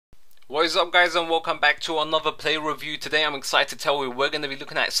What is up, guys, and welcome back to another play review. Today I'm excited to tell you we're going to be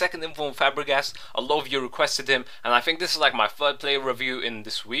looking at second inform Fabregas. A lot of you requested him, and I think this is like my third play review in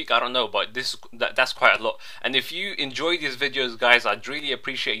this week. I don't know, but that's quite a lot. And if you enjoy these videos, guys, I'd really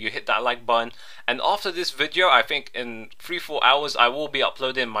appreciate you hit that like button. And after this video, I think in 3-4 hours I will be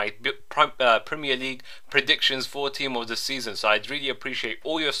uploading my Premier League predictions for team of the season. So I'd really appreciate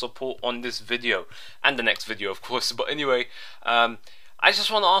all your support on this video and the next video, of course. But anyway, I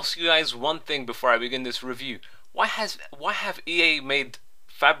just want to ask you guys one thing before I begin this review. Why have EA made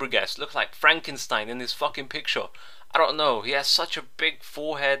Fabregas look like Frankenstein in this fucking picture? I don't know. He has such a big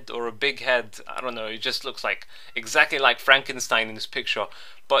forehead or a big head. I don't know. He just looks like exactly like Frankenstein in this picture.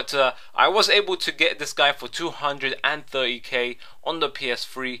 But I was able to get this guy for 230k on the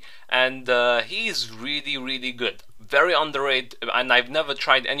PS3, and he's really good. Very underrated, and I've never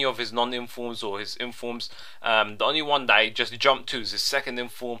tried any of his non-informs or his informs. The only one that I just jumped to is his second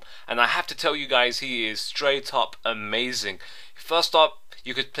inform, and I have to tell you guys, he is straight up amazing. First up,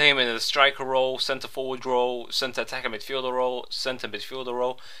 you could play him in a striker role, centre forward role, centre attacker midfielder role, centre midfielder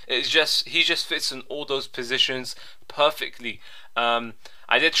role. He just fits in all those positions perfectly.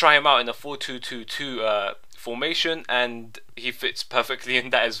 I did try him out in a 4-2-2-2 formation, and he fits perfectly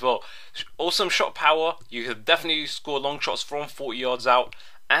in that as well. Awesome shot power. You could definitely score long shots from 40 yards out,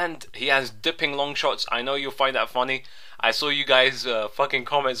 and he has dipping long shots. I know you'll find that funny. I saw you guys fucking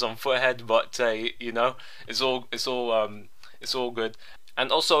comments on Foothead, but you know, it's all good. And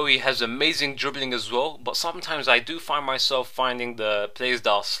also, he has amazing dribbling as well, but sometimes I do find myself finding the players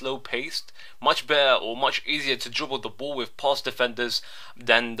that are slow paced much better or much easier to dribble the ball with past defenders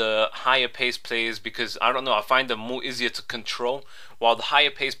than the higher paced players, because I don't know, I find them more easier to control, while the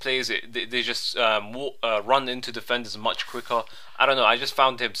higher paced players, they just run into defenders much quicker. I don't know, I just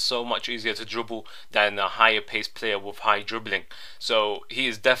found him so much easier to dribble than a higher paced player with high dribbling. So he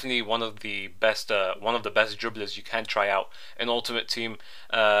is definitely one of the best dribblers you can try out in Ultimate Team.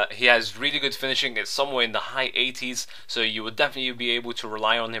 He has really good finishing. It's somewhere in the high 80s, so you would definitely be able to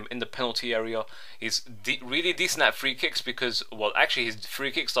rely on him in the penalty area. He's really decent at free kicks, because, well, actually his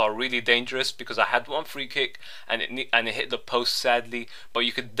free kicks are really dangerous, because I had one free kick and it hit the post, sadly, but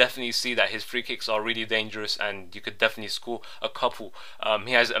you could definitely see that his free kicks are really dangerous, and you could definitely score a couple.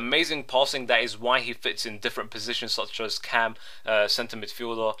 He has amazing passing. That is why he fits in different positions such as cam, centre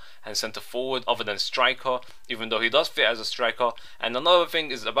midfielder and centre forward, other than striker, even though he does fit as a striker. And another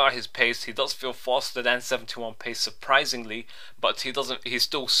thing is about his pace. He does feel faster than 71 pace, surprisingly, but he's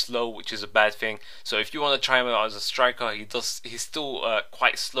still slow, which is a bad thing. So if you want to try him out as a striker, he's still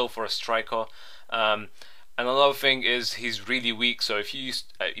quite slow for a striker. And another thing is he's really weak. So if you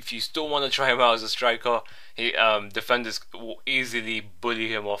still want to try him out as a striker, defenders will easily bully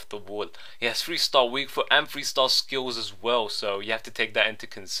him off the ball. He has 3-star weak foot and 3-star skills as well, so you have to take that into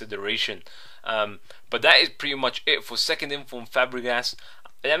consideration. But that is pretty much it for second inform Fabregas.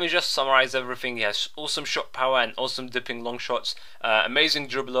 Let me just summarize everything. He has awesome shot power and awesome dipping long shots, amazing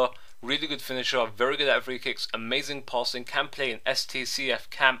dribbler, really good finisher, very good at free kicks, amazing passing, can play in ST,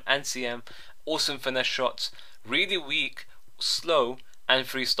 CF, CAM and CM, awesome finesse shots, really weak, slow, and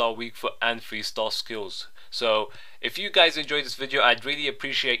 3-star weak foot and 3-star skills. So if you guys enjoyed this video, I'd really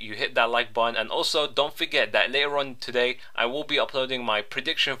appreciate you hit that like button, and also don't forget that later on today I will be uploading my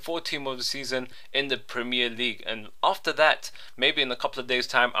prediction for team of the season in the Premier League, and after that, maybe in a couple of days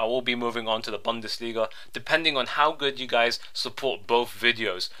time, I will be moving on to the Bundesliga, depending on how good you guys support both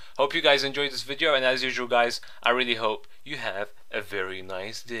videos. Hope you guys enjoyed this video, and as usual guys, I really hope you have a very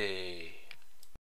nice day.